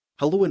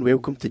Hello and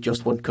welcome to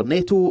Just One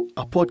Cornetto,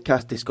 a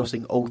podcast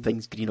discussing all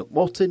things Greenock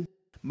Morton.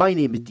 My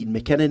name is Dean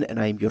McKinnon and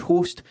I am your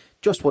host.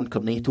 Just One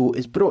Cornetto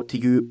is brought to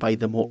you by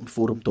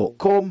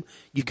themortonforum.com.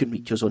 You can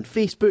reach us on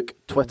Facebook,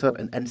 Twitter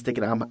and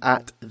Instagram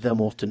at The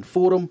Morton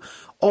Forum.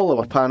 All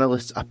our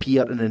panellists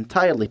appear in an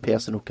entirely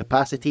personal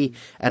capacity,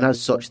 and as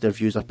such their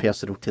views are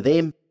personal to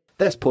them.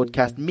 This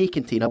podcast may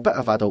contain a bit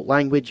of adult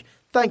language.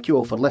 Thank you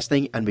all for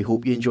listening and we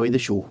hope you enjoy the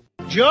show.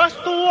 Just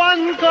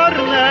one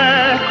cornetto,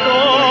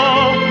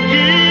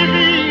 give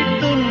it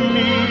to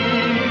me.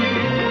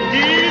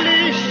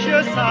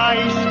 Delicious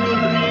ice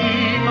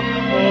cream,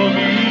 of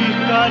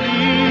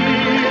Italy.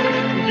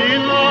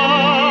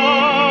 Delight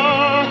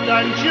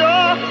and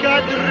joke a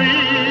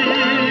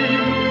dream.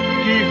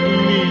 Give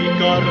me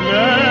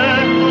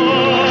cornetto,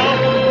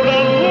 the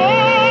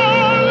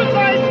world's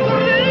ice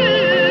cream.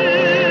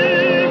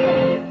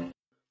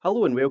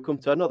 Hello and welcome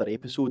to another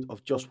episode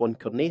of Just One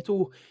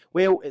Cornetto.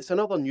 Well, it's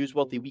another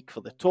newsworthy week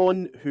for the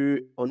Ton, who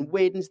on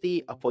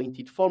Wednesday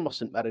appointed former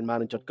St Mirren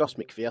manager Gus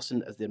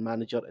McPherson as their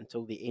manager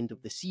until the end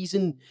of the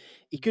season.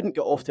 He couldn't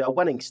get off to a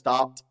winning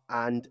start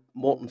and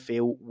Morton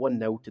fell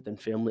 1-0 to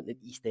Dunfermline at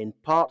East End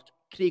Park.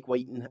 Craig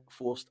Whiten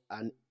forced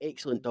an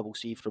excellent double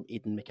save from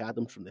Aidan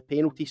McAdams from the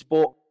penalty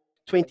spot.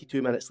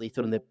 22 minutes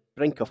later, on the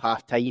brink of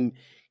half-time,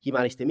 he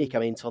managed to make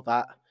amends for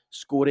that,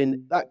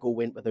 scoring. That goal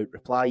went without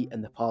reply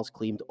and the Pars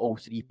claimed all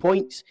 3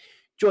 points.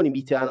 Joining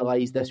me to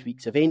analyse this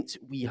week's events,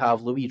 we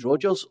have Louise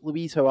Rogers.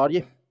 Louise, how are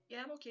you?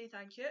 Yeah, I'm okay,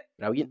 thank you.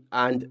 Brilliant.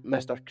 And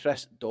Mr.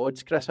 Chris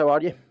Dodds. Chris, how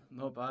are you?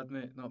 Not bad,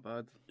 mate, not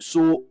bad.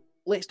 So,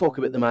 let's talk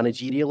about the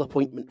managerial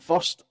appointment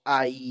first.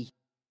 I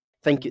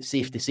think it's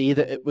safe to say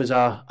that it was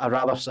a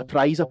rather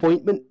surprise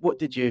appointment. What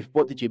did you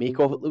make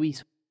of it,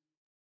 Louise?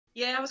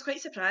 Yeah, I was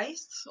quite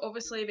surprised.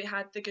 Obviously, we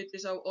had the good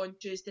result on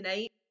Tuesday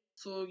night,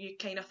 so you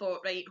kind of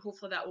thought, right,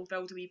 hopefully that will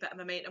build a wee bit of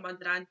momentum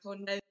under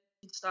Anton now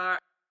and start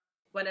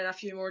winning a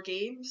few more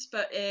games.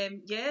 But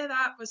yeah,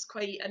 that was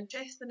quite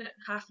interesting at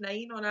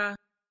 9:30 on a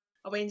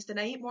Wednesday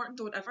night. Morton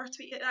don't ever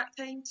tweet at that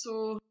time,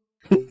 so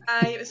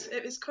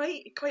it was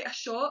quite a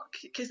shock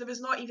because there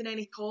was not even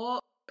any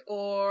talk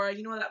or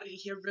that when you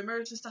hear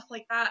rumours and stuff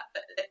like that.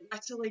 It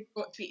literally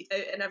got tweeted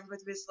out and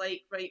everybody was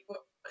like, right,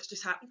 what's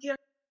just happened here?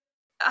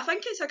 I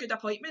think it's a good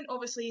appointment.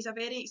 Obviously, he's a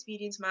very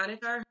experienced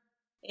manager.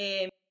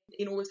 He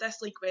knows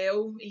this league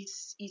well.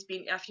 He's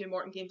been to a few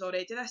Morton games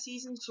already this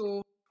season,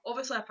 so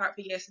obviously apart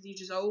from yesterday's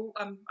result,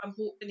 I'm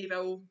hoping he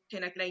will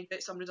kind of grind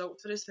out some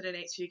results for us for the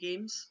next few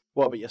games.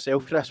 What about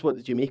yourself, Chris? What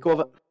did you make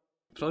of it?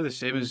 Probably the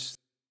same as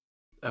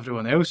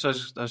everyone else. I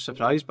was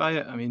surprised by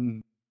it. I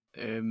mean,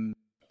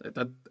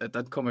 it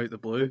did come out the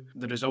blue.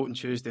 The result on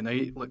Tuesday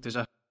night looked as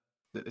if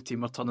the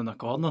team were turning a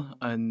corner,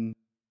 and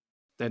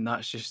then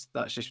that's just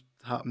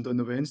happened on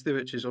the Wednesday,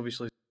 which is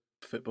obviously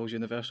football's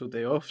universal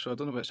day off. So I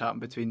don't know what's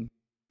happened between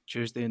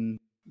Tuesday and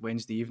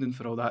Wednesday evening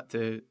for all that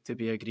to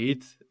be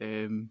agreed.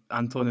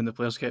 Anton and the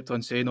players kept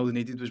on saying all they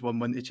needed was 1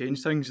 win to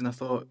change things, and I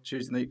thought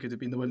Tuesday night could have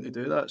been the one to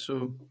do that.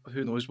 So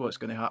who knows what's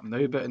going to happen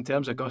now. But in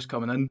terms of Gus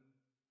coming in,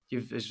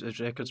 his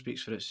record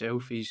speaks for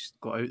itself. He's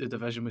got out the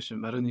division with St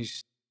Mirren.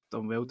 He's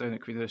done well down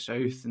at Queen of the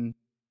South, and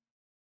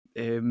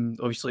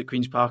obviously at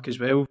Queen's Park as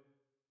well.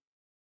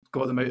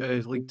 Got them out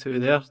of League Two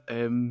there.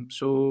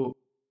 So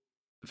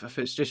if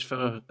it's just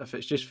for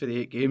the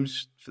 8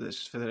 games for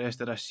the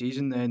rest of this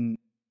season, then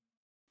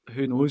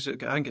who knows? I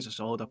think it's a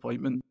solid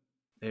appointment.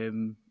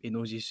 He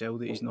knows himself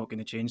that he's not going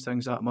to change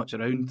things that much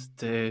around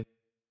to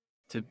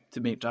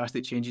make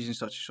drastic changes in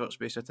such a short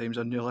space of time is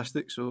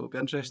unrealistic. So it'll be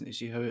interesting to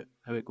see how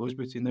it goes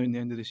between now and the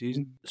end of the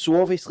season.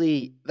 So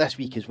obviously this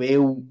week as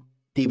well,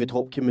 David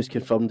Hopkin was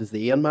confirmed as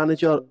the Ayr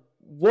manager.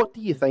 What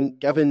do you think,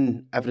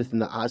 given everything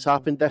that has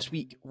happened this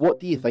week, what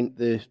do you think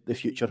the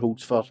future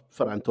holds for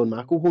Anton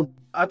McElhone?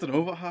 I don't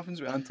know what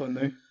happens with Anton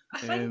now. I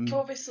think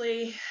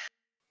obviously,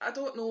 I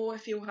don't know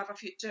if he'll have a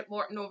future at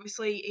Morton.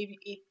 Obviously,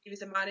 he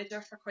was a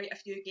manager for quite a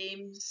few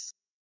games.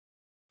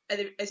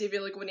 Is he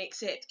really going to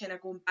accept kind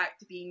of going back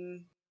to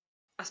being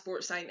a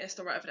sports scientist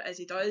or whatever it is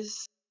he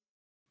does?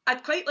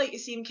 I'd quite like to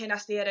see him kind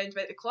of stay around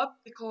about the club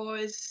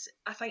because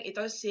I think he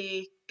does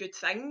say good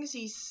things.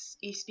 He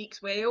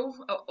speaks well.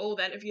 All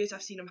the interviews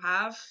I've seen him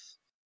have,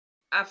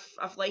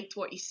 I've liked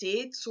what he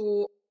said.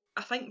 So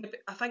I think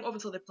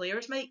obviously the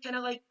players might kind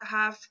of like to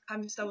have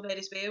him still there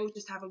as well,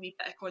 just have a wee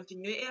bit of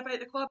continuity about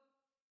the club.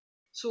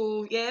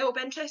 So yeah, it'll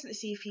be interesting to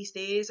see if he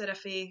stays or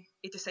if he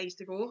decides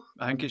to go.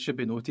 I think it should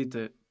be noted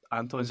that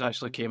Anton's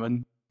actually came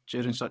in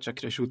during such a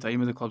crucial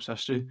time in the club's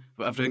history,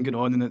 with everything going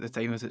on and at the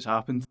time that it's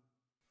happened.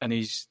 And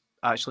he's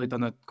actually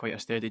done quite a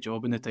steady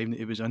job in the time that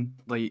he was in.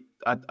 Like,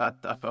 I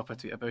put up a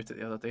tweet about it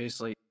the other day. It's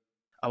like,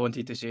 I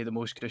wanted to say the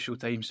most crucial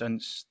time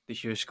since the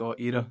Hugh Scott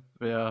era,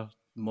 where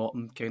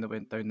Morton kind of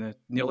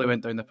nearly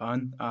went down the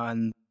pan,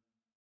 and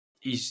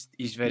he's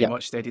very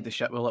much steadied the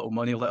ship with little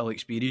money, little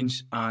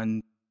experience,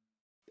 and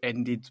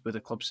ended with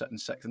the club sitting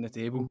sixth in the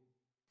table.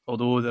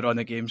 Although the run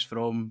of games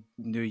from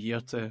New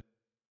Year to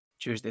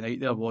Tuesday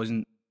night there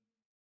wasn't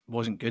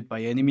good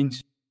by any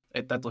means.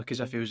 It did look as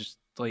if he was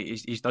like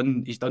he's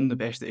done the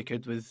best that he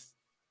could with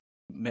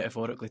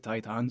metaphorically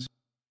tied hands.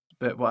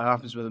 But what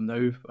happens with him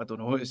now, I don't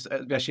know.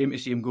 It'd be a shame to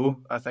see him go.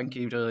 I think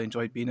he really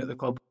enjoyed being at the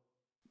club.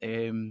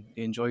 He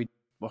enjoyed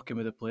working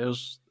with the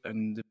players,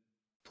 and the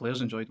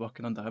players enjoyed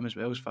working under him as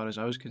well, as far as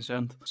I was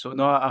concerned. So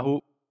no, I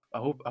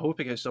hope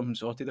he gets something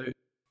sorted out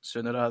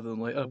sooner rather than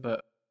later.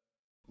 But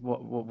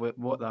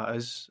what that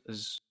is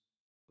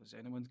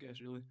anyone's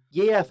guess, really.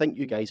 Yeah, I think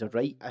you guys are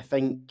right. I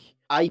think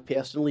I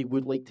personally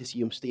would like to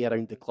see him stay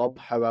around the club.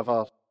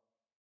 However,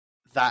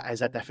 that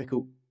is a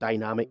difficult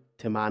dynamic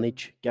to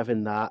manage,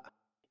 given that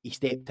he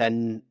stepped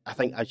in. I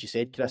think, as you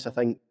said, Chris, I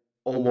think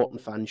all Morton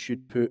fans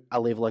should put a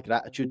level of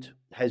gratitude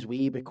his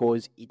way,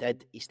 because he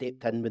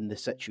stepped in when the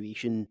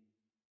situation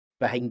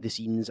behind the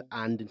scenes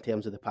and in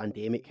terms of the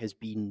pandemic has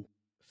been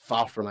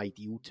far from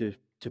ideal, to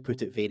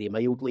put it very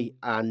mildly.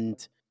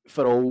 And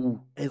for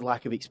all his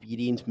lack of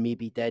experience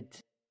maybe did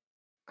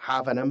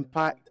have an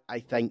impact, I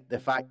think the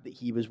fact that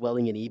he was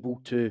willing and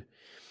able to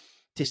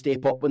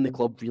step up when the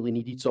club really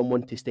needed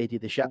someone to steady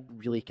the ship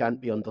really can't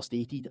be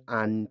understated.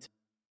 And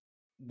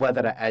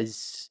whether it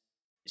is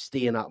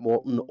staying at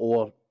Morton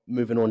or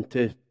moving on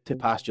to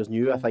pastures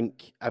new, I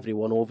think every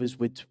one of us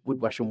would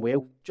wish him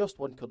well. Just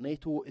One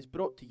Cornetto is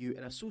brought to you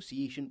in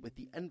association with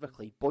the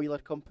Inverclyde Boiler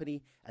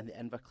Company and the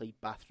Inverclyde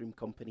Bathroom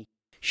Company.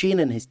 Shane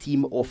and his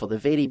team offer the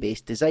very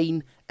best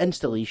design,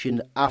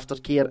 installation,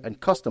 aftercare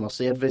and customer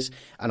service,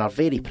 and are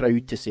very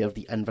proud to serve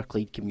the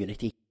Inverclyde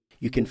community.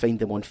 You can find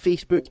them on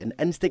Facebook and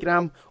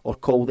Instagram, or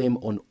call them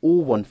on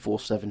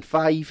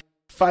 01475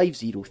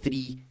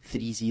 503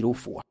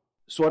 304.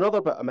 So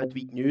another bit of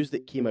midweek news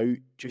that came out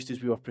just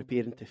as we were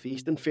preparing to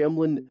face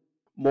Dunfermline.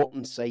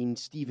 Morton signed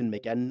Stephen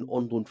McGinn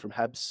on loan from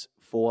Hibs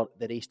for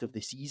the rest of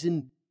the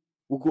season.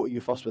 We'll go to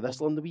you first with this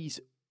one, Louise.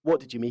 What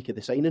did you make of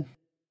the signing?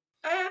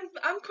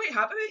 I'm quite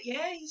happy with it.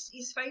 Yeah,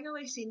 he's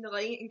finally seen the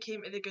light and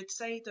came to the good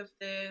side of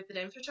the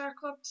Renfrewshire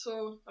club.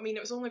 So, I mean,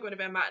 it was only going to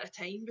be a matter of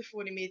time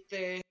before he made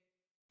the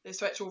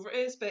switch over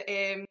to us. But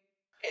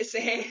it's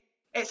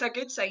a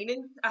good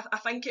signing. I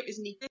think it was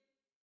needed.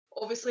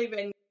 Obviously,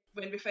 when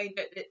we found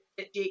out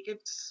that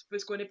Jacobs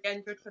was going to be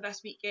injured for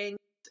this weekend,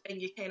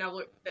 and you kind of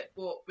looked at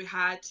what we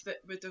had that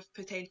would have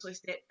potentially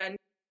stepped in,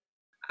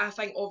 I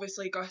think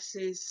obviously Gus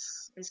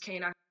is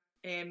kind of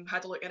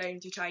had a look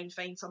around to try and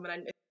find someone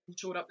in to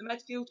shore up the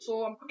midfield.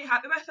 So I'm quite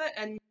happy with it,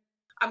 and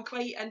I'm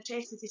quite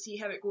interested to see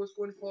how it goes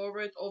going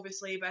forward.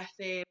 Obviously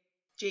with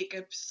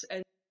Jacobs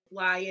and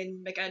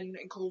Lyon, McGinn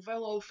and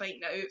Colville all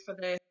fighting it out for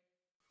the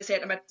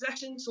centre mid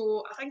position.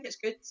 So I think it's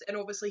good, and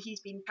obviously he's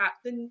been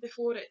captain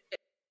before at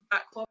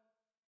that club.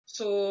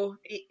 So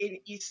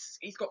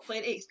he's got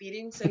plenty of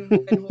experience, and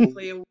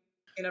hopefully he'll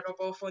kind of rub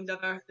off on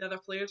the other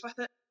players with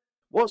it.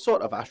 What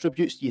sort of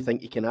attributes do you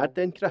think he can add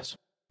then, Chris?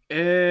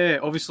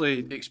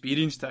 Obviously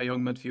experience to a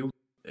young midfield.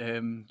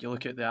 You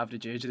look at the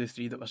average age of the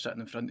three that were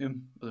sitting in front of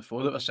him, or the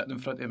four that were sitting in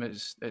front of him.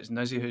 It's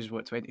Nizzy, who's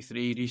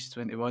 23, Reece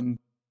 21,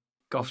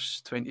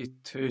 Guff's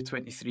 22,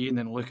 23, and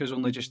then Luca's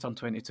only just turned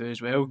 22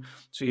 as well.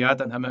 So you add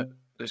in him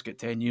that's got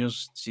 10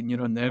 years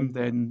senior on them,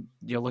 then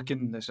you're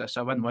looking, it's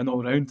a win-win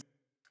all round.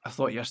 I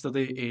thought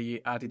yesterday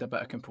he added a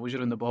bit of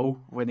composure on the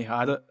ball when he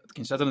had it,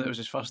 considering it was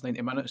his first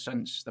 90 minutes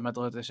since the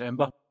middle of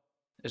December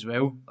as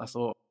well. I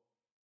thought,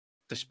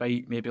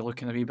 despite maybe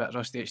looking a wee bit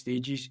rusty at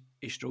stages,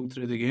 he strolled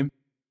through the game.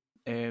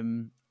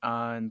 And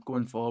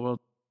going forward,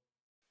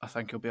 I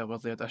think he'll be a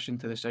worthy addition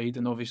to the side,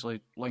 and obviously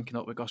linking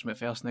up with Gus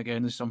McPherson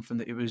again is something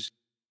that he was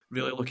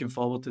really looking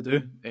forward to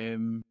do,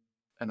 and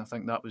I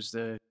think that was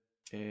the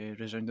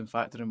resounding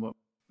factor in what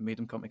made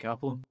him come to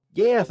Capello.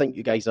 Yeah, I think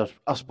you guys are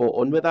spot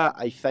on with that.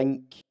 I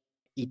think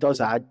he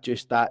does add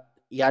just that,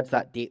 he adds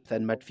that depth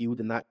in midfield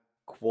and that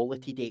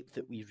quality depth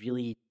that we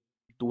really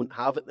don't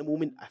have at the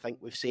moment. I think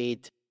we've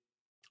said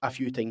a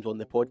few times on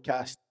the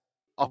podcast,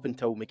 up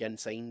until McGinn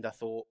signed, I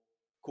thought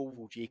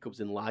Colville, Jacobs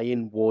and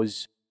Lyon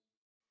was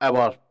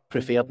our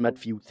preferred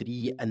midfield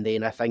three, and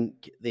then I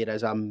think there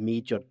is a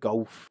major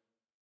gulf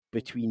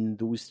between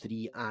those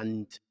three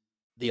and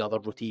the other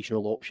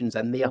rotational options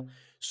in there.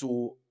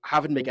 So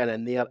having McGinn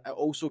in there, it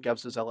also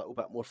gives us a little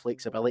bit more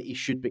flexibility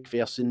should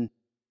McPherson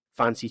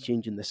fancy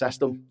changing the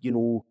system. You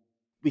know,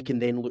 we can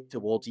then look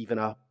towards even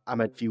a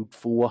midfield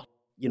four,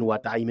 you know, a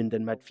diamond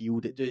in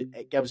midfield.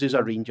 It gives us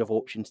a range of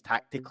options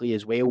tactically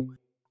as well.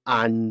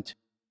 And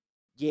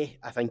yeah,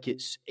 I think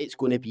it's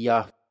going to be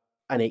an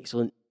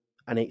excellent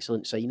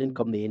signing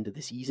come the end of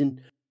the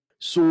season.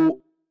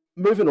 So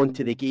moving on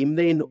to the game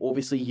then,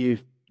 obviously you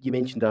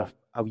mentioned a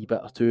wee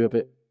bit or two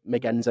about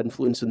McGinn's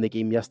influence in the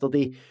game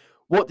yesterday.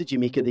 What did you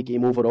make of the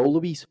game overall,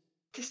 Louise?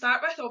 To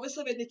start with,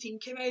 obviously when the team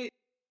came out,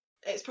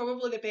 it's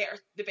probably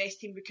the best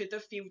team we could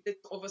have fielded,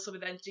 obviously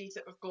with the injuries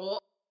that we've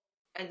got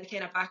and the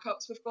kind of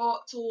backups we've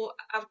got. So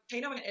I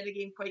kind of went into the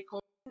game quite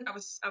confident.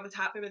 I was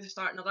happy with the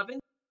starting 11.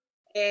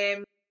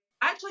 I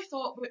actually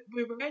thought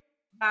we weren't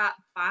that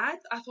bad.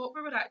 I thought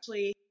we were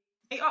actually,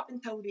 right up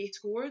until they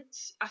scored,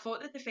 I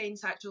thought the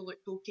defence actually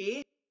looked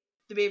okay.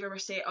 The way we were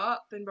set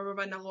up, and we were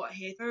winning a lot of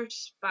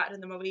headers,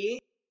 battering them away.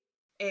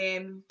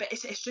 But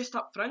it's just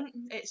up front.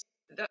 It's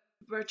that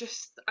we're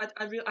just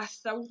I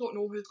still don't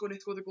know who's going to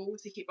score the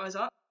goals to keep us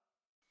up.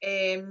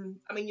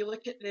 I mean, you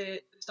look at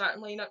the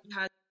starting lineup, you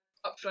had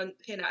up front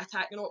kind of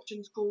attacking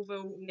options,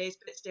 Colville,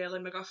 Nesbitt,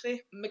 Sterling, McGuffey.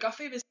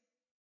 McGuffey was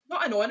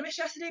not anonymous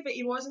yesterday, but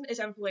he wasn't as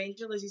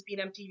influential as he's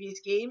been in previous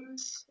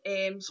games.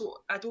 So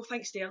I don't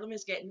think Sterling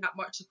was getting that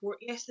much support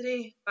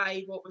yesterday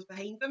by what was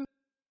behind him.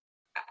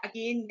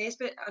 Again,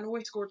 Nesbitt, I know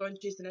he scored on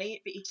Tuesday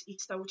night, but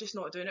he's still just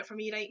not doing it for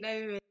me right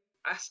now.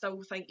 I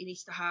still think he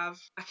needs to have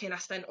a kind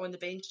of stint on the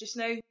bench just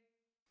now.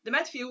 The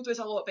midfield was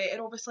a lot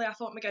better, obviously. I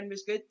thought McGinn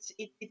was good.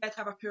 He did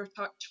have a poor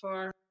touch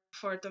for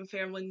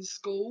Dunfermline's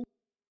goal.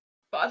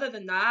 But other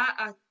than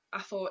that, I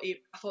thought the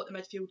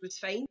midfield was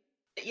fine.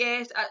 But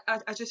yes,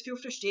 I just feel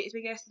frustrated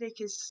with yesterday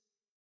because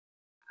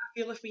I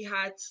feel if we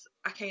had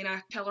a kind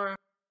of killer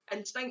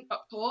instinct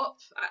up top,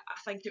 I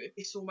think it would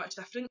be so much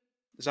different.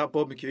 Is that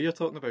Bob McHugh you're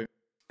talking about?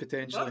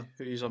 Potentially, What?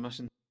 who you're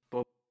missing?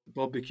 Bob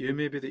McHugh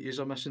maybe that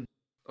you're missing?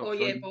 Oh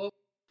yeah, Bob.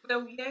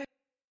 Well, yeah.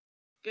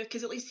 Good,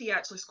 because at least he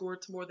actually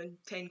scored more than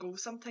 10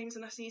 goals sometimes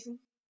in a season.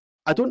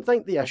 I don't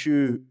think the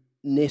issue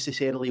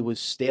necessarily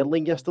was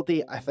Sterling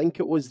yesterday. I think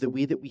it was the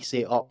way that we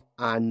set up,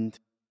 and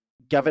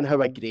given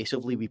how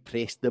aggressively we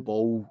pressed the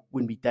ball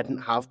when we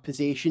didn't have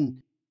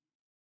possession,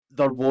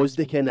 there was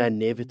the kind of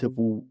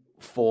inevitable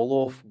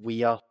fall-off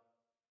where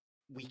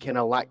we kind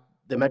of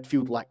the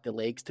midfield lacked the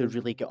legs to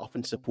really get up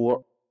and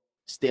support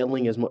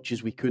Sterling as much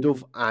as we could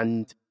have,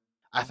 and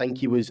I think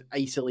he was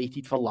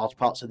isolated for large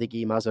parts of the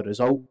game as a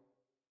result.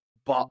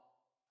 But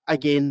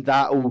again,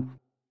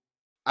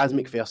 as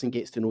McPherson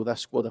gets to know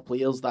this squad of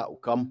players, that'll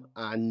come,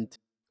 and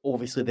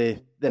obviously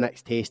the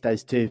next test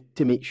is to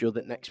make sure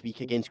that next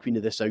week against Queen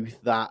of the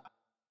South that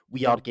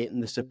we are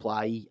getting the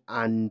supply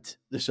and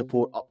the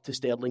support up to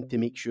Sterling to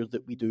make sure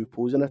that we do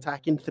pose an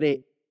attacking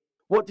threat.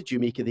 What did you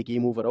make of the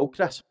game overall,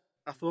 Chris?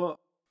 I thought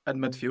in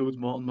midfield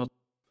Morton were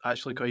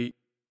actually quite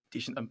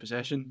decent in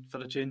possession for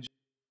a change,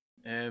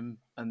 and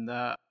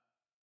that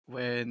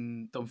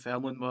when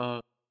Dunfermline were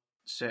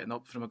setting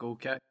up from a goal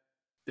kick,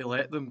 they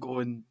let them go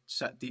and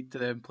sit deep to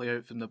them, play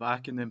out from the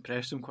back, and then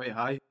press them quite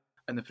high,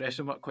 and the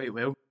pressing worked quite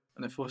well,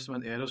 and it forced them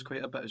into errors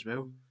quite a bit as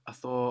well. I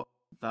thought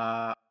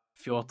that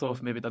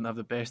Fjortov maybe didn't have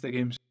the best of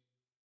games,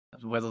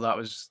 whether that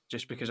was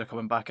just because of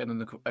coming back in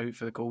and out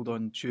for the cold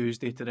on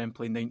Tuesday to then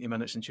play 90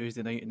 minutes on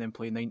Tuesday night and then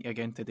play 90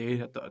 again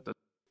today,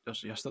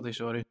 just yesterday,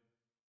 sorry.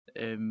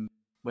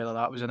 Whether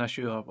that was an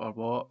issue or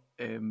what.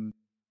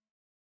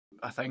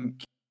 I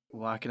think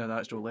lacking a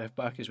natural left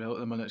back as well at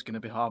the minute is going to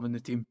be harming the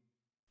team,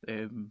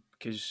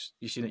 because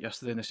you seen it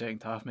yesterday in the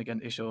second half.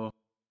 McGinty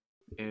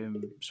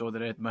saw the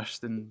red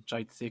mist and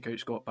tried to take out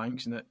Scott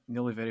Banks, and it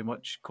nearly very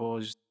much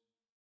caused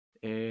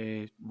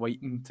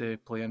Whiting to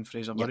play in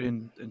Fraser Murray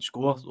and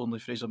score. Only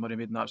Fraser Murray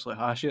made an absolute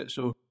hash of it.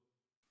 So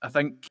I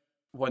think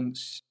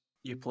once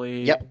you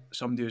play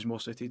somebody who's more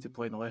suited to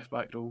play in the left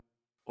back role,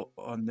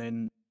 and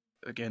then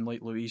again,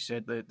 like Louise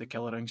said, the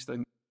killer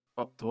instinct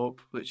up top,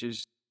 which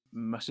is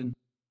missing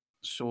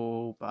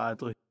so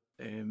badly.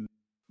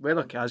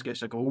 Whether Kaz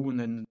gets a goal and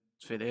then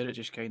for there it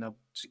just kind of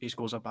he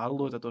scores a barrel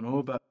load, I don't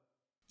know, but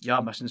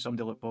you're missing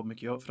somebody like Bob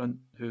McHugh up front,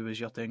 who was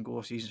your 10 goal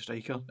a season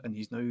striker, and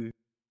he's now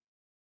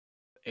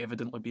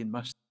evidently being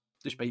missed,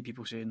 despite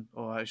people saying,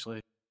 oh,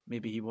 actually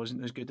maybe he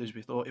wasn't as good as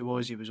we thought he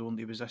was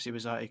this, he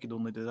was that, he could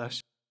only do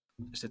this.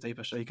 It's the type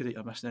of striker that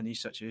you're missing in these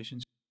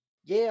situations.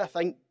 Yeah, I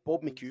think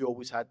Bob McHugh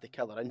always had the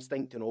killer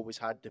instinct and always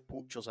had the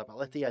poacher's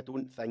ability. I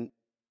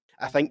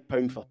think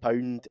pound for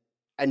pound,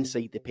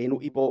 inside the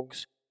penalty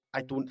box,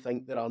 I don't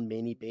think there are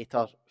many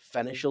better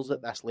finishers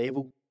at this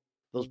level.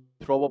 There's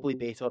probably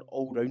better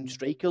all-round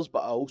strikers,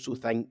 but I also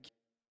think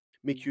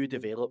McHugh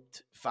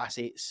developed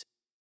facets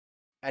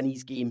in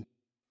his game.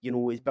 You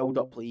know, his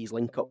build-up play, his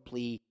link-up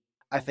play.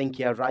 I think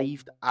he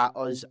arrived at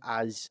us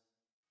as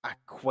a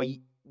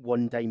quite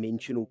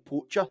one-dimensional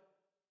poacher,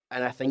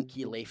 and I think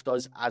he left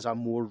us as a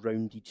more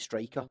rounded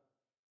striker.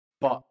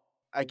 But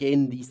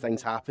again, these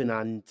things happen,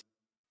 and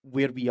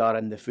where we are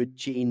in the food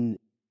chain,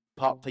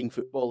 part-time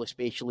football,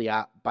 especially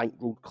at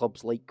bankrolled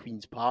clubs like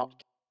Queen's Park,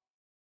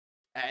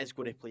 it is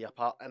going to play a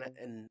part in it.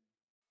 And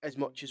as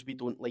much as we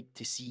don't like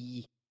to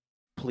see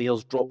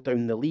players drop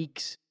down the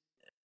leagues,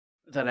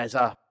 there is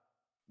a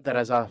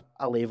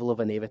level of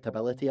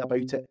inevitability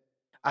about it.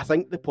 I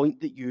think the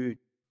point that you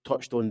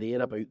touched on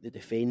there about the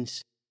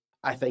defence,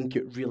 I think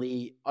it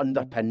really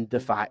underpinned the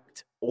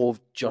fact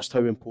of just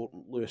how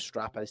important Lewis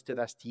Strapp is to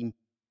this team,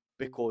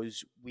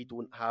 because we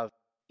don't have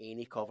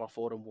any cover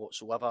for him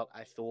whatsoever.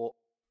 I thought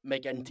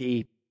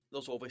McGinty,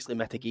 there's obviously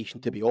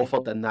mitigation to be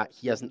offered in that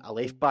he isn't a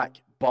left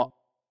back, but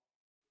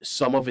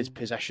some of his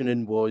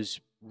positioning was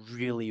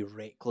really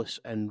reckless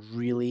and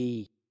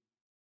really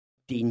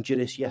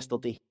dangerous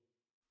yesterday.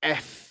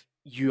 If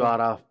you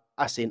are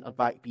a centre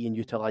back being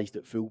utilised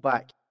at full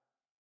back,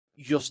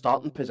 your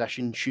starting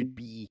position should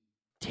be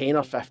 10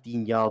 or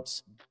 15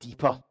 yards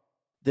deeper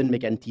than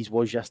McGinty's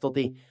was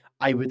yesterday.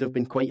 I would have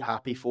been quite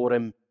happy for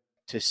him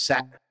to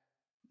sit,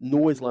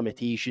 know his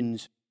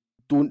limitations,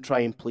 don't try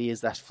and play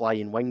as this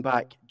flying wing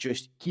back,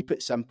 just keep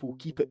it simple,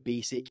 keep it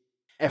basic.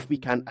 If we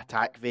can't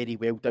attack very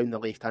well down the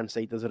left-hand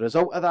side as a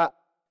result of that,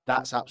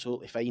 that's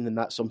absolutely fine, and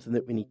that's something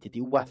that we need to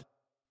deal with.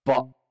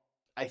 But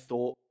I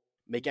thought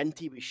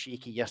McGinty was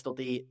shaky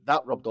yesterday.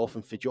 That rubbed off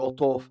on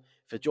Fedotov.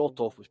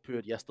 Fedotov was poor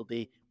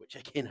yesterday, which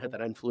again had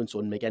an influence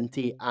on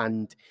McGinty.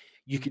 And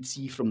you could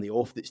see from the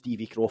off that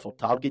Stevie Crawford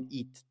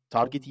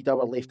targeted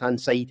our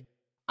left-hand side,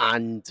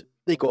 and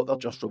they got their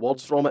just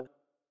rewards from it.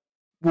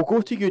 We'll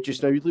go to you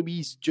just now,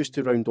 Louise, just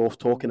to round off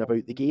talking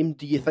about the game.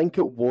 Do you think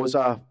it was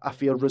a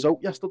fair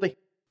result yesterday?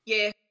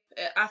 Yeah,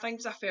 I think it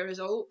was a fair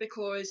result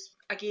because,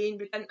 again,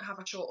 we didn't have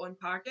a shot on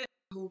target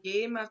the whole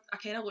game. I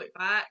kind of look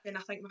back and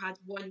I think we had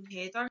one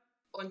header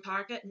on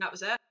target and that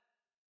was it.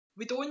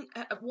 We don't,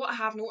 what I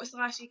have noticed the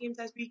last few games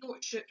is we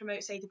don't shoot from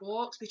outside the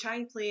box. We try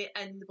and play it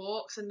in the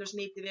box and there's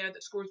nobody there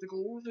that scores the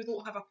goals. We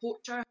don't have a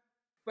poacher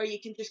where you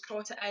can just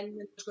cross it in and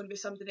there's going to be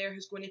somebody there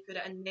who's going to put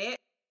it in net.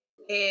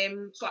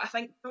 So I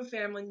think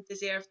Dunfermline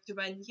deserved to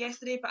win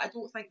yesterday, but I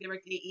don't think they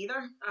were great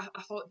either.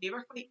 I thought they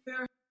were quite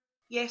poor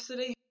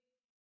yesterday.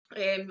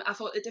 I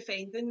thought the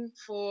defending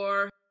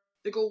for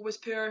the goal was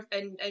poor,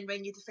 and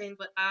when you defend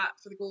like that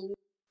for the goal,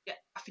 get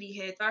a free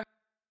header,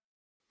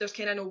 there's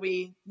kind of no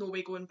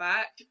way going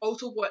back.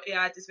 Also, what he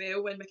had as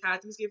well when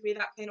McAdams gave away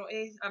that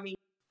penalty, I mean,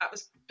 that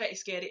was pretty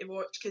scary to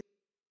watch because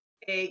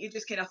you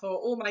just kind of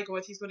thought, oh my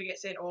god, he's going to get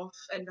sent off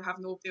and we have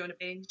nobody on the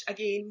bench.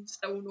 Again,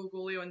 still no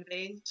goalie on the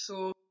bench.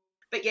 So,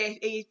 but yeah,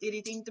 he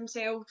redeemed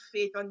himself.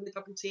 He'd done the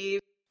double save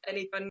and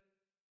he'd done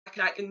a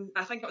cracking,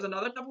 I think it was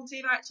another double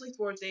save actually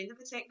towards the end of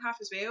the second half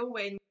as well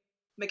when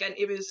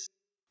McGinty was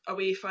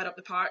away far up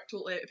the park,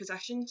 totally out of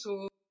position.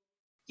 So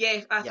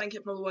yeah, I think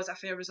it probably was a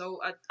fair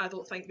result. I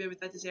don't think we would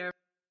have deserved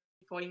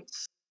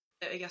points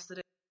out of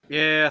yesterday.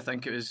 Yeah, I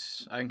think it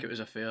was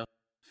a fair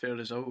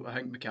result. I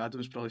think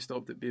McAdams probably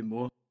stopped it being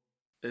more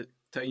at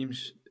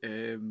times.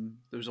 There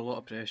was a lot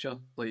of pressure.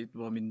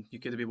 You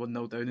could have been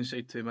 1-0 down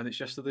inside 2 minutes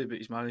yesterday, but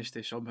he's managed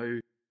to somehow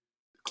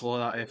claw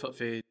that effort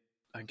for,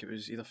 I think it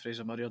was either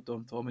Fraser Murray or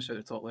Dom Thomas out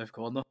the top left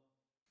corner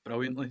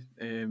brilliantly.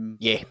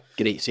 Yeah,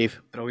 great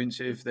save. Brilliant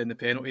save. Then the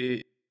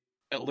penalty,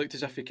 it looked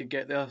as if he could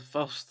get there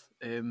first.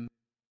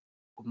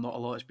 Not a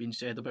lot has been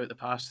said about the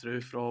pass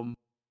through from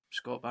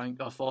Scott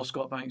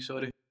Banks,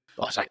 sorry.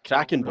 Oh, it's a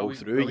cracking ball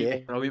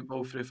through, Brilliant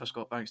ball through for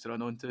Scott Banks to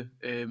run onto.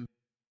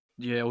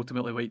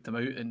 Ultimately wiped him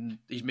out and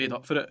he's made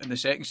up for it. And the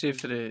second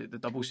save for the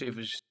double save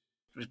was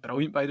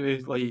brilliant, by the way.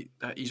 Like,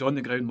 he's on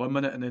the ground 1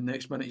 minute and then the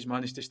next minute he's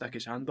managed to stick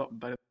his hand up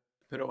and put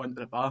it onto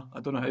the bar.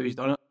 I don't know how he's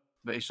done it,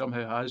 but he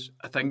somehow has.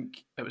 I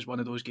think it was one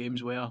of those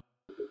games where,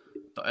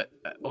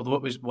 although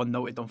it was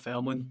 1-0 to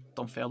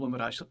Dunfermline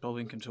were actually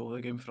probably in control of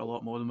the game for a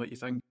lot more than what you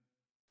think.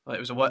 Like,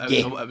 it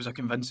was a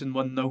convincing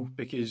 1-0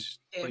 because,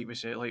 like we've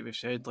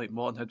said, like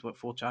Morton had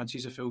 4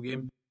 chances a full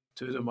game.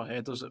 2 of them were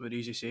headers that were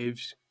easy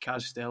saves.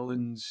 Kaz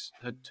Sterling's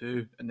had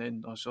 2, and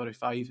then 5.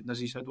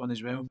 Nizzy's had 1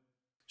 as well.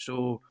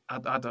 So I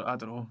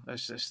don't know.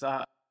 It's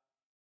that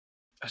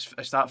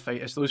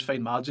fight. It's those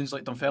fine margins.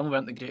 Like, Dunfermline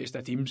weren't the greatest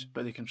of teams,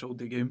 but they controlled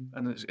the game,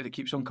 and it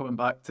keeps on coming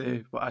back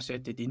to what I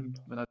said to Dean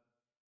when I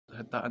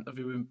had that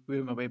interview with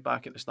him way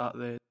back at the start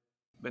of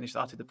when he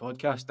started the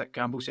podcast. Dick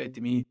Campbell said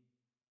to me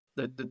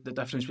that the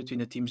difference between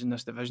the teams in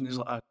this division is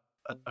like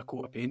a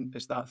coat of paint.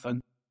 It's that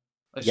thin.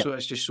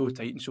 It's just so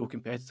tight and so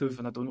competitive,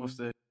 and I don't know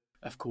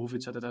if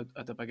COVID's had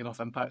a big enough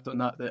impact on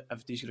that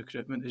if this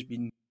recruitment has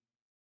been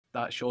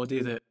that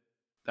shoddy that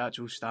the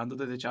actual standard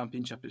of the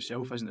championship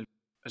itself isn't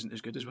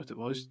as good as what it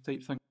was,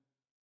 type thing.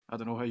 I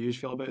don't know how you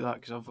feel about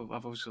that, because I've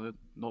obviously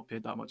not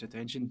paid that much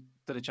attention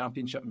to the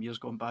championship in years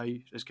gone by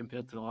as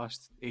compared to the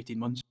last 18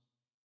 months.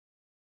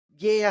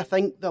 Yeah, I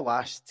think the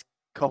last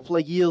couple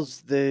of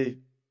years, it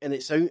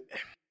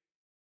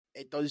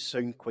does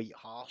sound quite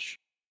harsh.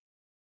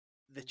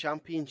 The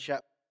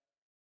championship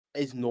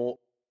is not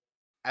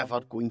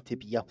ever going to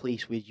be a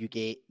place where you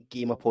get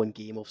game upon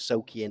game of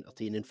silky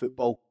entertaining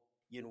football.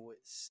 You know,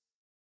 it's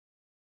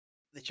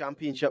the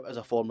championship as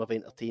a form of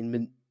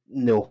entertainment.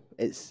 No,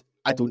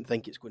 I don't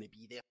think it's going to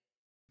be there.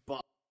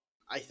 But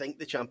I think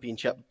the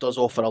championship does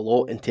offer a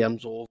lot in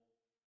terms of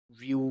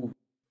real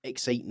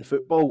exciting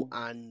football,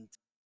 and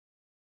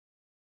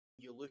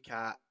you look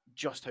at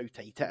just how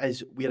tight it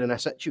is. We're in a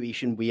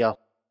situation where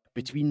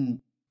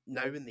between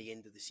now and the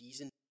end of the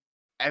season,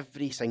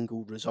 every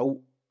single result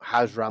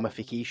has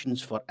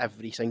ramifications for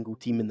every single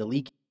team in the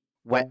league,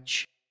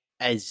 which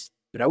is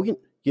brilliant.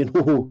 You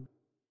know,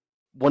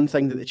 one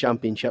thing that the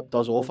championship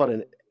does offer,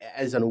 and it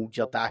is an old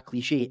Jardah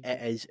cliche,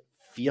 it is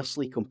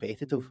fiercely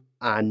competitive,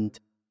 and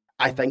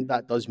I think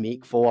that does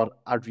make for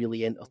a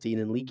really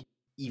entertaining league,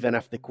 even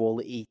if the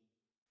quality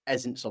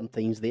isn't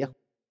sometimes there.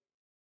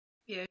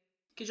 Yeah,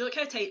 because you look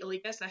how tight the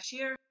league is this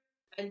year,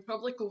 and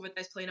probably COVID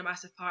is playing a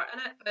massive part in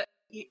it, but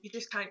you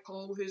just can't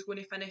call who's going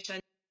to finish in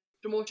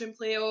promotion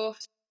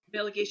playoffs,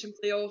 relegation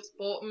playoffs,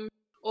 bottom.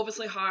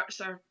 Obviously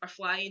Hearts are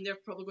flying, they're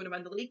probably going to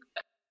win the league,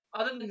 but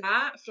other than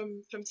that,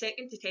 from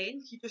 2nd to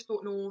 10th, you just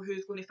don't know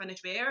who's going to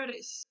finish where.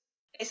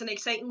 It's an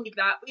exciting league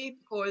that way,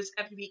 because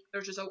every week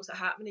there's results that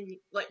happen, and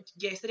like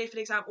yesterday, for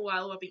example,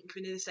 Alloa beating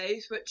Queen of the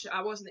South, which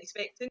I wasn't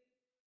expecting.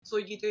 So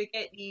you do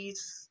get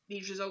these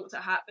results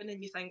that happen,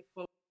 and you think,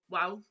 well,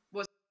 wow,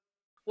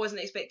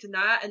 wasn't expecting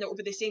that, and it'll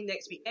be the same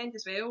next weekend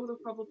as well. There'll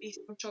probably be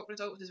some shock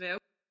results as well.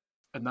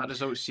 And that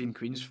result's seen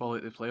Queens fall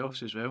out the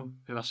playoffs as well,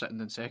 who were sitting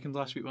in second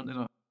last week, weren't they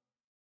not?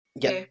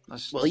 Yeah.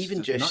 That's Well,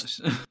 even just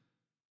just nuts.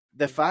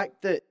 the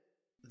fact that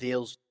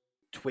there's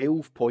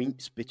 12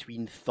 points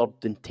between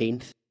 3rd and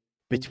 10th,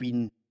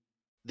 between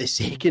the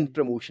second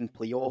promotion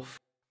playoff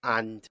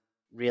and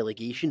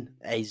relegation,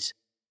 is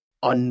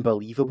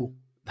unbelievable.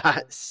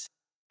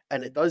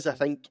 And it does, I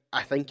think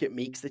it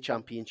makes the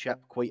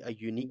Championship quite a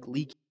unique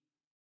league,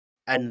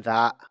 in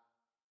that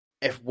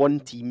if one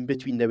team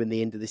between now and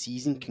the end of the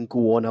season can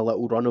go on a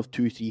little run of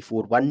 2, 3,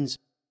 4 wins,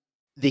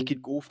 they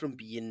could go from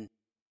being,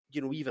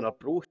 even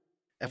Arbroath.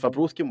 If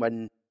Arbroath can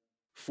win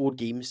 4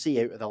 games,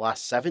 say, out of the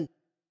last 7,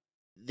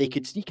 they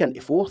could sneak into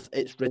 4th.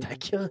 It's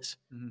ridiculous.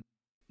 Mm-hmm.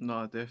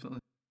 No, definitely.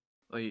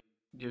 Like,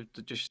 you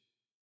just,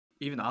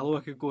 even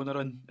Alloa could go on a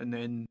run, and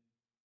then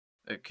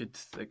it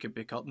could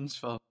be curtains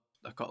for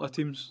a couple of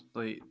teams.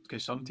 Like,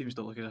 because some teams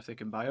don't look as if they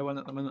can buy a win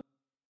at the minute.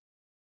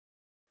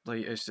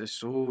 Like, it's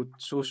so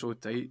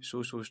tight,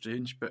 so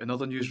strange. But in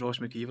other news, Ross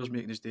McKeever's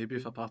making his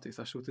debut for Partick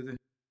Thistle today,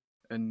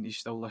 and he's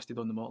still listed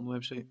on the Morton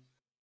website.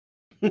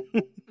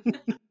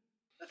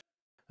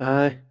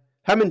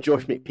 Him and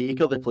Josh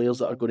McPake are the players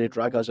that are going to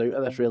drag us out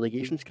of this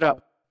relegation scrap.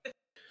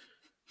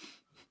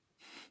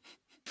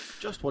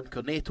 Just One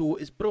Cornetto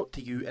is brought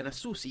to you in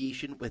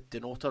association with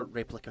Denotter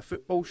Replica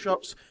Football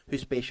Shirts, who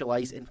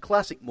specialise in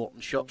classic Morton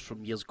shirts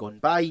from years gone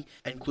by,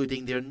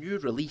 including their new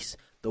release,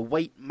 the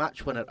white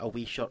match winner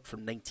away shirt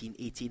from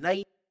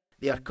 1989.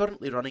 They are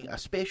currently running a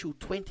special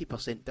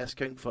 20%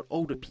 discount for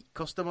all repeat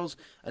customers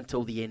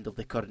until the end of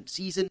the current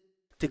season.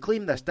 To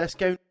claim this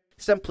discount,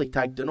 simply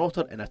tag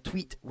Denotter in a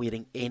tweet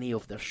wearing any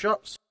of their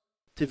shirts.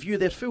 To view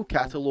their full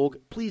catalogue,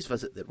 please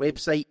visit their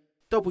website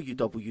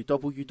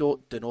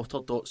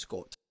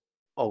www.denotter.scot.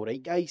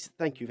 Alright guys,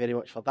 thank you very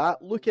much for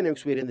that. Looking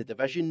elsewhere in the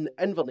division,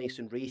 Inverness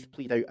and Raith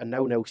played out a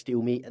 0-0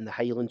 stalemate in the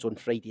Highlands on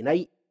Friday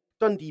night.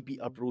 Dundee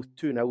beat Arbroath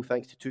 2-0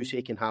 thanks to 2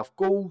 second half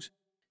goals.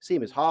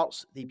 Same as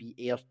Hearts, they beat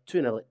Ayr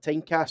 2-0 at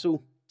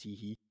Tynecastle.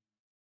 Tee-hee.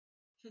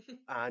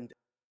 And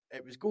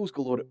it was goals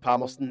galore at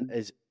Palmerston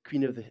as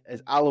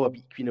Alloa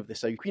beat Queen of the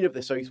South. Queen of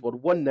the South were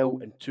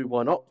 1-0 and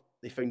 2-1 up.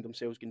 They found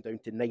themselves going down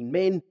to 9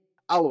 men.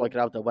 Alloa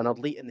grabbed a winner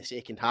late in the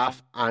second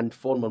half, and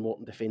former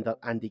Morton defender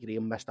Andy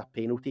Graham missed a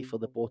penalty for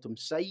the bottom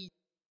side.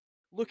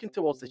 Looking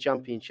towards the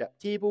Championship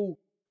table,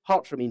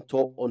 Hearts remain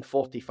top on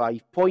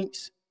 45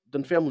 points.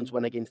 Dunfermline's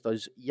win against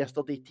us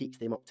yesterday takes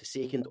them up to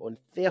second on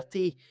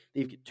 30.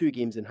 They've got 2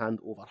 games in hand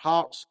over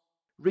Hearts.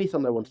 Raith are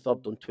now on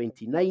third on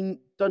 29.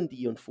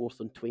 Dundee on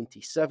fourth on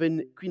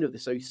 27. Queen of the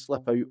South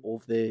slip out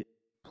of the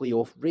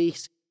playoff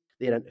race.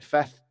 They're into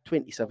fifth,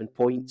 27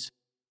 points,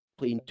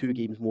 playing 2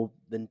 games more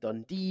than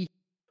Dundee.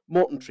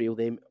 Morton trail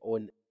them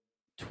on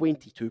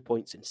 22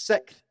 points in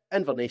 6th.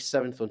 Inverness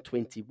 7th on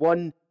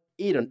 21.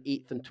 Ayr on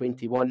 8th on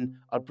 21.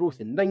 Arbroath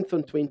in 9th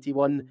on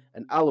 21.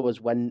 And Alloa's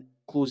win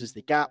closes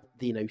the gap.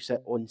 They now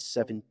sit on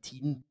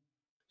 17.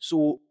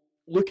 So,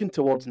 looking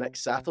towards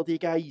next Saturday,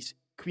 guys,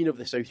 Queen of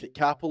the South at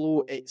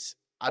Capello, it's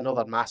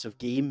another massive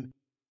game.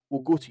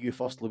 We'll go to you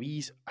first,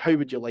 Louise. How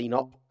would you line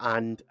up,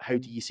 and how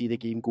do you see the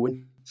game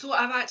going? So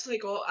I've actually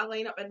got a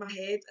line-up in my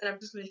head, and I'm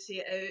just going to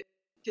say it out,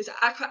 because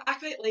I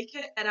quite like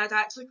it, and I'd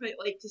actually quite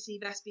like to see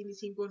this being the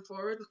team going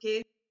forward,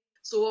 okay?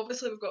 So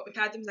obviously we've got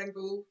McAdams in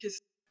goal, because,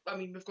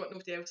 we've got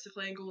nobody else to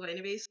play in goal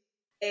anyways.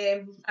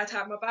 I'd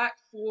have my back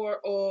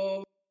 4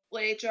 of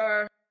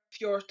Ledger,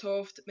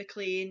 Fjortoft,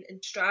 McLean and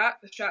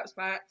Strapp, if Strapp's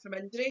back from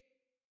injury.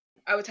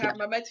 I would have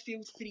my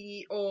midfield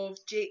 3 of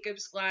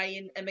Jacobs,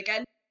 Lyon and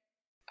McGinn.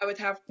 I would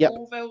have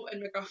Colville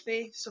and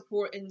McGuffey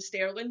supporting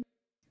Sterling.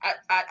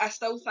 I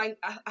still think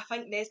I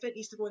think Nesbitt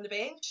needs to go on the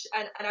bench,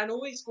 and I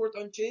know he scored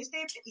on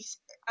Tuesday,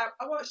 but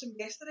I watched him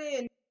yesterday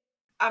and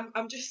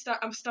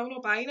I'm still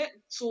not buying it.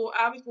 So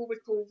I would go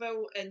with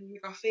Colville and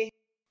McGuffey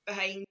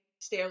behind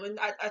Sterling.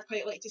 I'd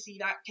quite like to see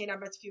that kind of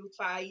midfield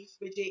 5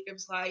 with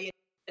Jacobs, Lyon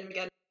and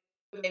McGinn,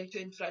 with them 2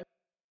 in front.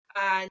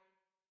 And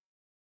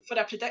for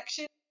a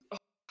prediction,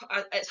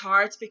 it's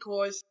hard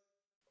because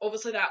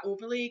obviously that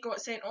Oberle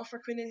got sent off for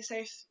Queen of the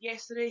South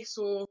yesterday,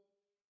 so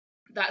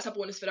that's a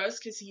bonus for us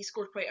because he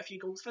scored quite a few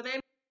goals for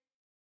them.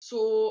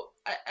 So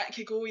it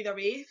could go either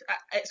way.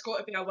 It's got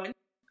to be a win.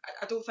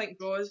 I don't think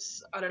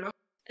draws are enough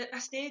at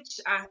this stage.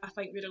 I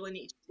think we really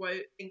need to go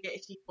out and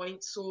get 3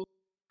 points. So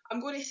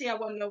I'm going to say a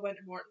 1-0 win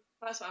to Morton.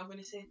 That's what I'm going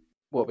to say.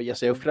 What about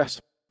yourself,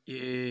 Chris?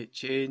 Yeah,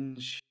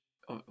 change.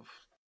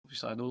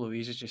 Obviously, I know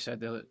Louise has just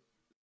said there that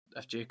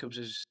if Jacobs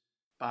is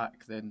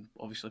back, then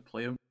obviously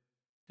play him.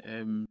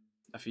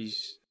 If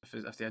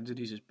the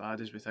injury is as bad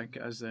as we think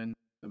it is, then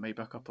it might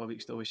be a couple of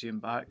weeks till we see him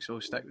back. So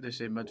stick with the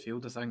same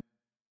midfield. I think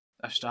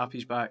if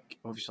Strappy's back,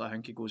 obviously I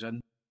think he goes in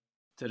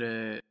to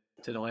the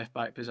left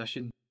back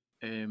position.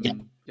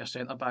 Your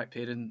centre back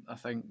pairing, I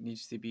think,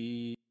 needs to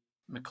be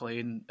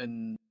McLean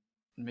and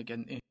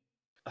McGinty.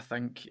 I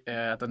think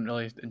I didn't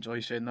really enjoy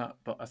saying that,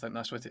 but I think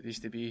that's what it needs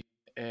to be.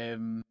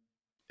 And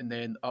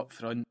then up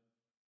front,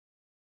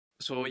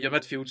 so your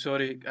midfield,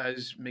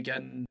 is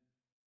McGinn,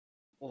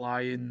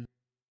 Lyon,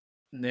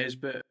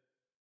 Nesbitt,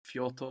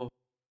 Fjortoft.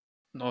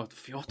 No,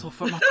 Fjortoft,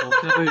 what am I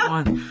talking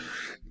about, man?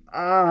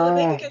 Well,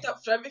 it might be good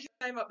up front if you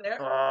climb up there.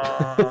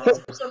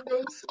 Some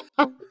goals.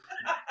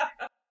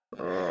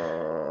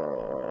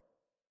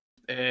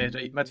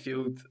 Right,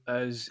 midfield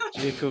is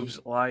Jacobs,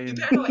 Lyon. You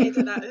better not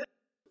edit that out.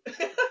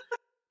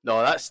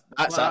 No, that's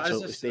Well,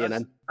 absolutely staying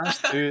in.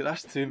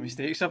 That's two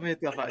mistakes I've made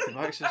there back to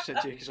back. So I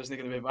said Jacobs wasn't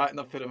going to be back, and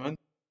I put him in.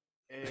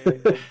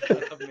 I'd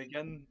have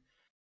McGinn,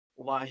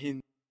 Lyon,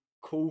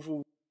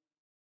 Koval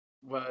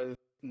with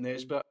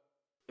Nesbitt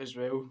as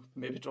well.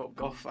 Maybe drop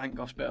Gough. I think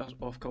Gough's better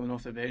off coming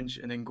off the bench,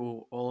 and then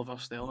go Oliver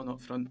Sterling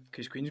up front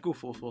because Queens go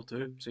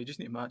 4-4-2, so you just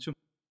need to match them.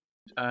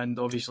 And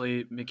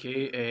obviously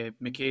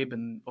McCabe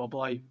and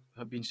Oblai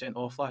have been sent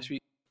off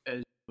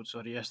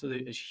yesterday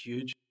is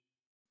huge.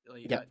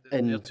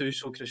 They're two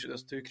so crucial.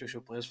 There's two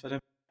crucial players for him.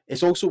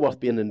 It's also worth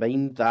bearing in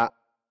mind that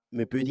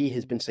Mabudi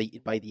has been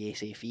cited by the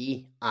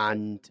SFA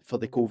and for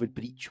the COVID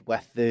breach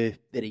with the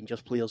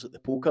Rangers players at the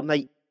poker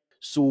night.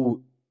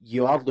 So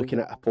you are looking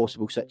at a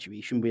possible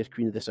situation where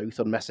Queen of the South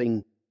are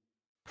missing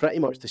pretty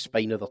much the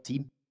spine of their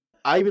team.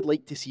 I would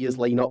like to see us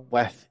line up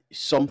with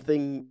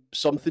something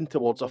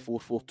towards a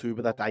 4-4-2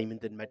 with a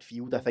diamond in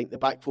midfield. I think the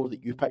back four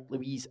that you picked,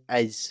 Louise,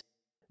 is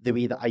the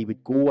way that I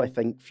would go. I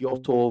think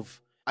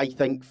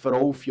for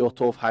all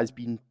Fjotov has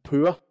been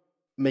poor.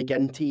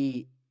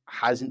 McGinty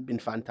hasn't been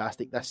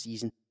fantastic this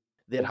season.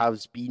 There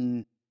has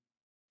been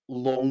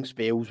long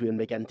spells where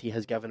McGinty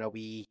has given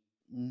away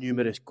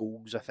numerous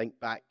goals. I think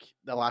back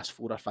the last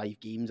 4 or 5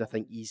 games, I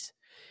think he's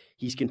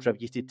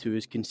contributed to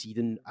us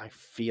conceding a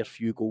fair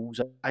few goals.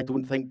 I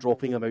don't think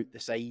dropping him out the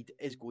side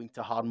is going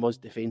to harm us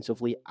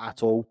defensively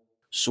at all.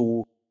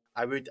 So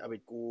I would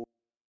go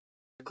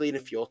McLean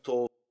and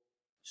Fjotov,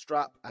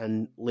 Strap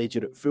and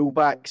Ledger at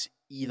fullbacks,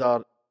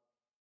 either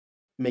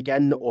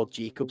McGinn or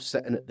Jacobs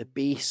sitting at the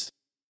base,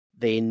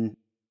 then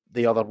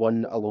the other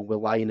one along with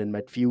Lyon in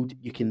midfield.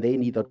 You can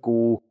then either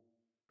go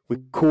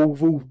with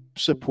Koval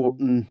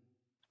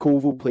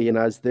playing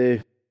as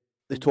the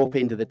top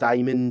end of the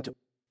diamond,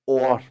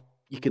 or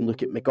you can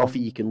look at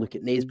McGuffey, you can look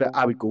at Nesbitt.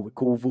 I would go with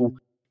Koval.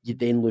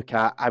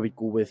 I would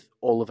go with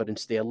Oliver and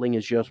Sterling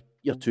as your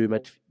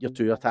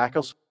two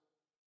attackers.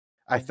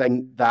 I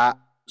think that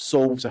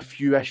solves a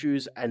few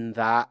issues in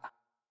that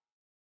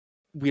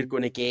we're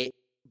going to get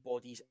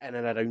bodies in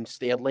and around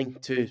Sterling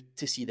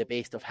to see the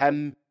best of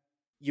him.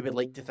 You would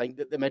like to think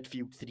that the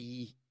midfield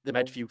three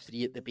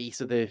at the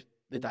base of the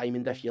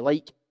diamond, if you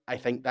like, I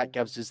think that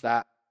gives us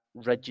that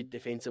rigid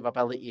defensive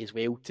ability as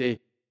well to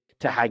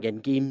hang in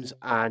games,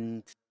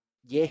 and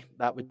yeah,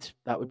 that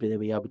would be the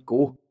way I would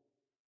go.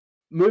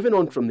 Moving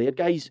on from there,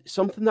 guys,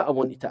 something that I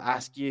wanted to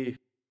ask you.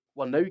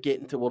 We're now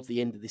getting towards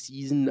the end of the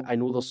season. I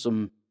know there's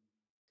some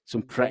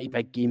pretty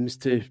big games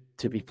to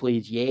be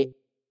played yet.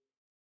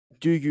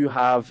 Do you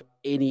have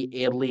any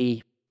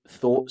early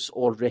thoughts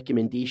or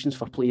recommendations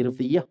for Player of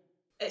the Year?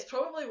 It's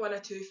probably one or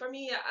two for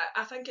me.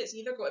 I think it's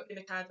either got to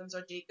be McAdams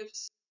or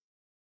Jacobs.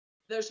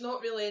 There's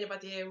not really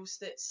anybody else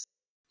that's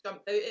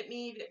jumped out at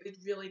me that would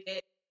really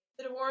get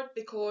the reward,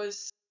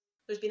 because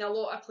there's been a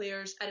lot of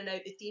players in and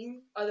out the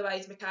team.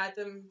 Otherwise,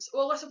 McAdams,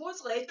 well, I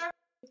suppose Ledger,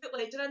 put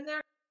Ledger in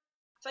there.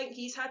 I think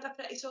he's had a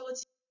pretty solid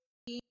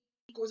season.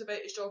 He goes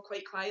about his job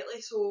quite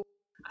quietly, so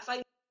I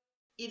think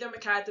either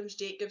McAdams,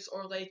 Jacobs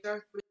or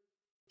Ledger would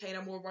be kind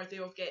of more worthy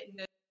of getting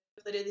the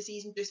player of the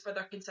season just for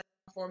their consistent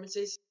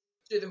performances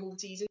through the whole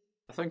season.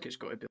 I think it's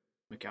got to be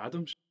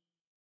McAdams.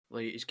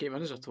 Like, he's came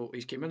in as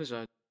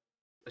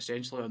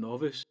essentially a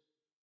novice,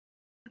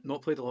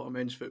 not played a lot of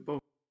men's football,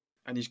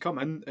 and he's come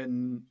in,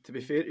 and to be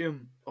fair to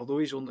him, although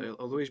he's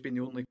been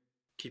the only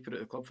keeper at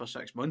the club for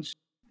 6 months,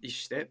 he's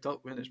stepped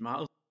up when it's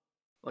mattered.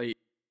 Like,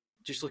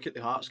 just look at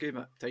the Hearts game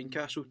at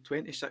Tynecastle,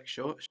 26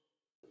 shots,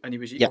 and he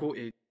was equal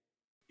to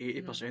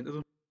 80% of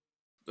them.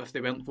 If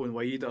they weren't going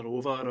wide or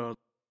over or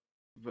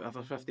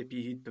whatever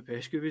 50p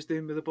Popescu was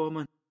doing with the ball,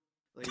 man.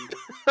 Like,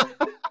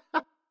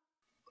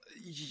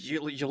 you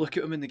look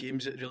at him in the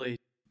games that really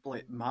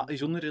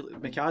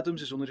McAdams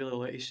has only really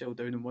let himself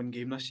down in one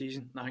game this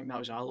season. I think that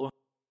was Alloa,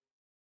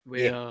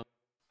 where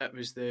it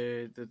was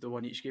the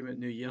one each game at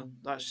New Year.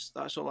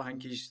 That's all I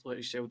think he's let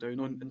himself down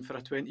on. And for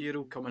a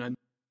 20-year-old coming in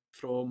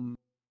from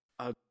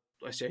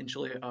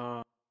essentially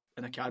an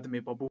academy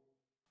bubble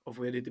of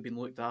where he'd been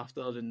looked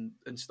after and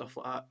stuff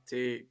like that,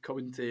 to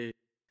coming to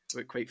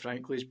what quite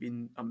frankly has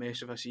been a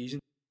mess of a season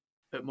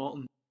at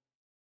Morton,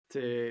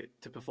 to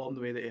perform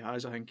the way that he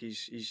has, I think he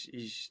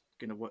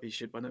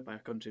should win it by a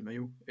country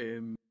mile.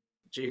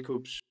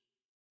 Jacobs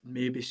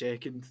maybe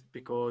second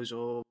because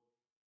of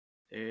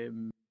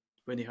when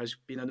he has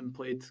been in and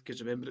played, because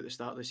remember at the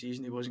start of the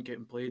season he wasn't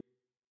getting played.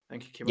 I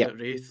think he came out at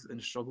Wraith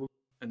and struggled,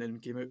 and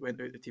then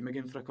went out the team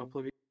again for a couple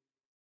of weeks.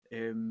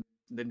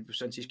 Then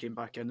since he's came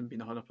back in and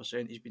been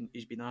 100%,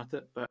 he's been at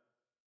it. But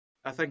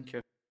I think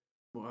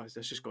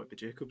this has got to be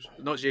Jacobs,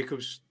 not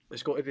Jacobs.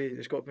 It's got to be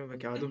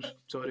McAdams.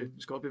 Sorry,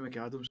 it's got to be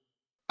McAdams.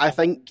 I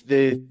think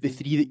the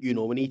three that you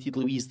nominated,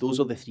 Louise, those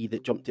are the three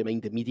that jumped to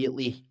mind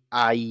immediately.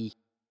 I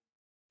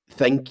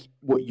think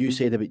what you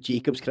said about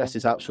Jacobs, Chris,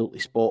 is absolutely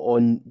spot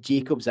on.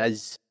 Jacobs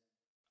is,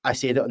 I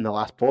said it in the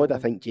last pod, I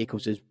think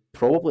Jacobs is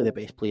probably the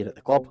best player at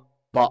the club,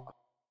 but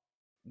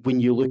when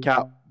you look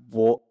at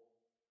what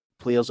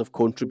players have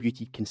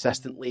contributed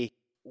consistently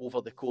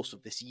over the course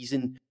of the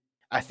season,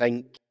 I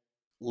think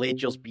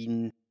Ledger's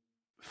been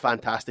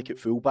fantastic at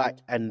fullback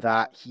in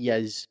that he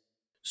is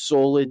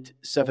solid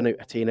 7 out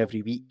of 10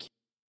 every week,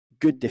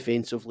 good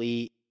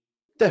defensively,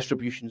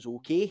 distribution's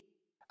okay.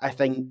 I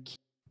think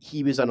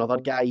he was another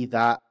guy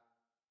that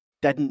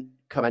didn't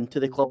come into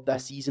the club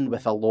this season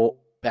with a lot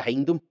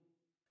behind him.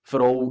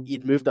 For all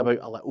he'd moved about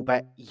a little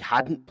bit, he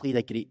hadn't played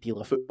a great deal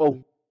of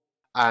football.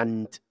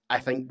 And I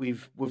think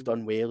we've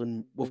done well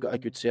and we've got a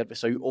good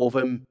service out of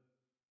him.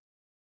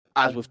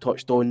 As we've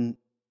touched on,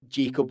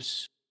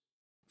 Jacobs,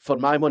 for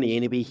my money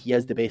anyway, he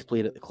is the best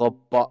player at the club,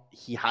 but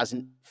he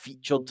hasn't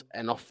featured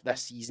enough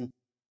this season.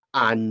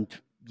 And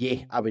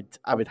yeah, I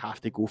would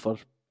have to go for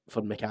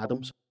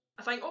McAdams.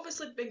 I think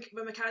obviously with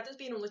McAdams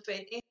being only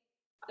 20,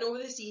 and over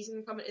the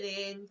season coming to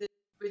the end,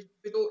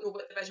 we don't know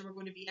what division we're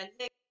going to be in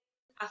next.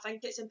 I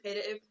think it's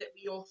imperative that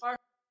we offer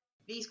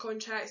these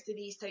contracts to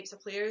these types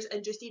of players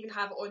and just even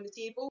have it on the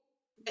table.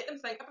 Let them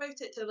think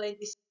about it to the end of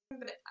the season,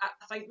 but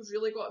I think we've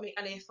really got to make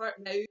an effort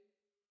now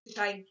to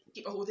try and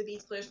keep a hold of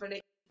these players for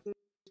next season,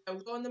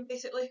 build on them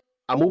basically.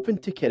 I'm open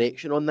to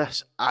correction on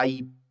this.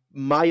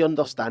 My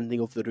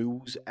understanding of the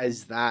rules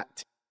is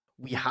that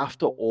we have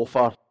to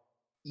offer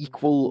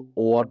equal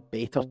or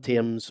better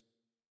terms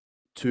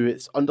to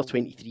its under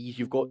 23s.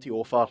 You've got to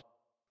offer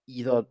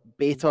either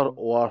better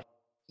or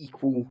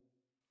equal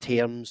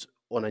terms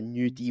on a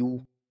new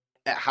deal.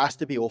 It has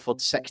to be offered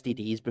 60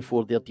 days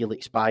before their deal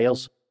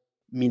expires,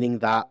 meaning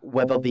that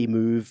whether they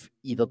move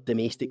either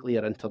domestically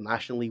or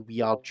internationally,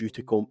 we are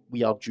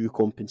due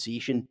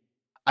compensation.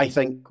 I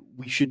think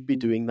we should be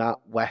doing that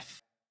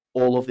with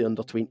all of the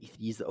under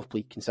 23s that have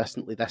played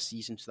consistently this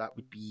season. So that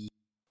would be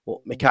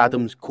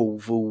McAdams,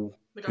 Colville,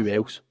 who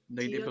else?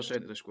 90%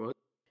 of the squad.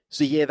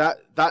 So yeah,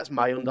 that's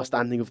my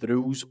understanding of the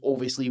rules.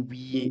 Obviously,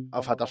 we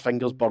have had our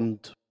fingers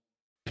burned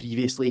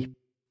previously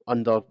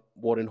under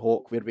Warren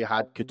Hawke, where we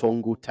had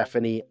Kutongo,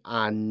 Tiffany,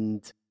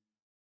 and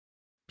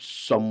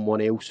someone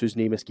else whose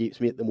name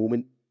escapes me at the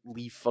moment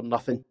leave for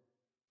nothing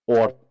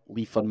or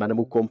leave for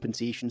minimal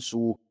compensation.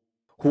 So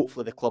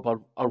hopefully the club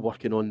are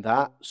working on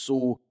that.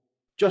 So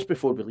just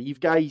before we leave,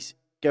 guys,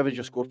 give us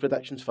your score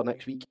predictions for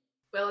next week.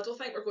 Well, I don't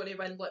think we're going to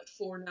win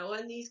 4-0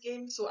 in these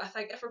games. So I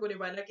think if we're going to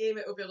win a game,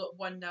 it will be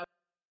 1-0.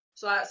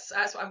 So that's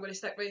what I'm going to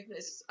stick with.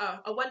 It's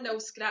a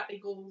 1-0 scrappy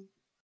goal.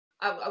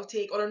 I'll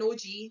take, or an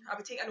OG. I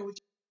would take an OG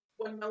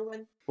 1-0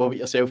 win. What about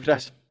yourself,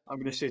 Chris? I'm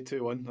going to say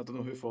 2-1. I don't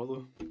know who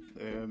follow.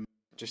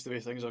 Just the way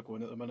things are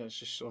going at the minute, it's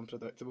just so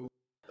unpredictable.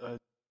 I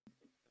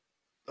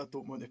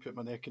don't want to put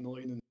my neck in the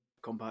line and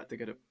come back to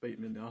get it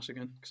biting me in the arse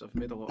again, because I've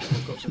made a lot of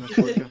fuck-ups in this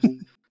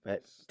podcast.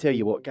 But tell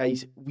you what,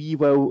 guys, we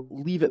will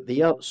leave it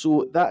there.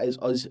 So that is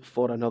us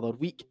for another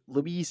week.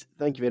 Louise,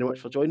 thank you very much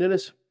for joining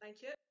us.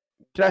 Thank you.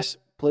 Chris,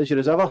 pleasure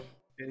as ever.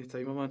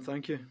 Anytime, my man,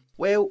 thank you.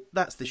 Well,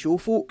 that's the show,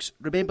 folks.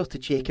 Remember to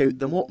check out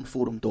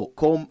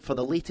themortonforum.com for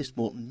the latest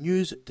Morton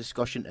news,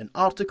 discussion and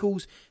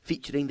articles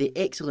featuring the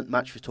excellent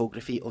match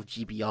photography of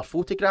GBR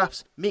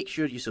photographs. Make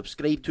sure you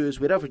subscribe to us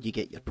wherever you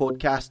get your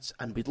podcasts,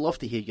 and we'd love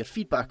to hear your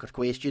feedback or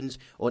questions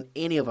on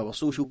any of our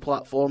social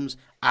platforms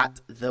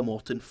at The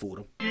Morton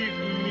Forum.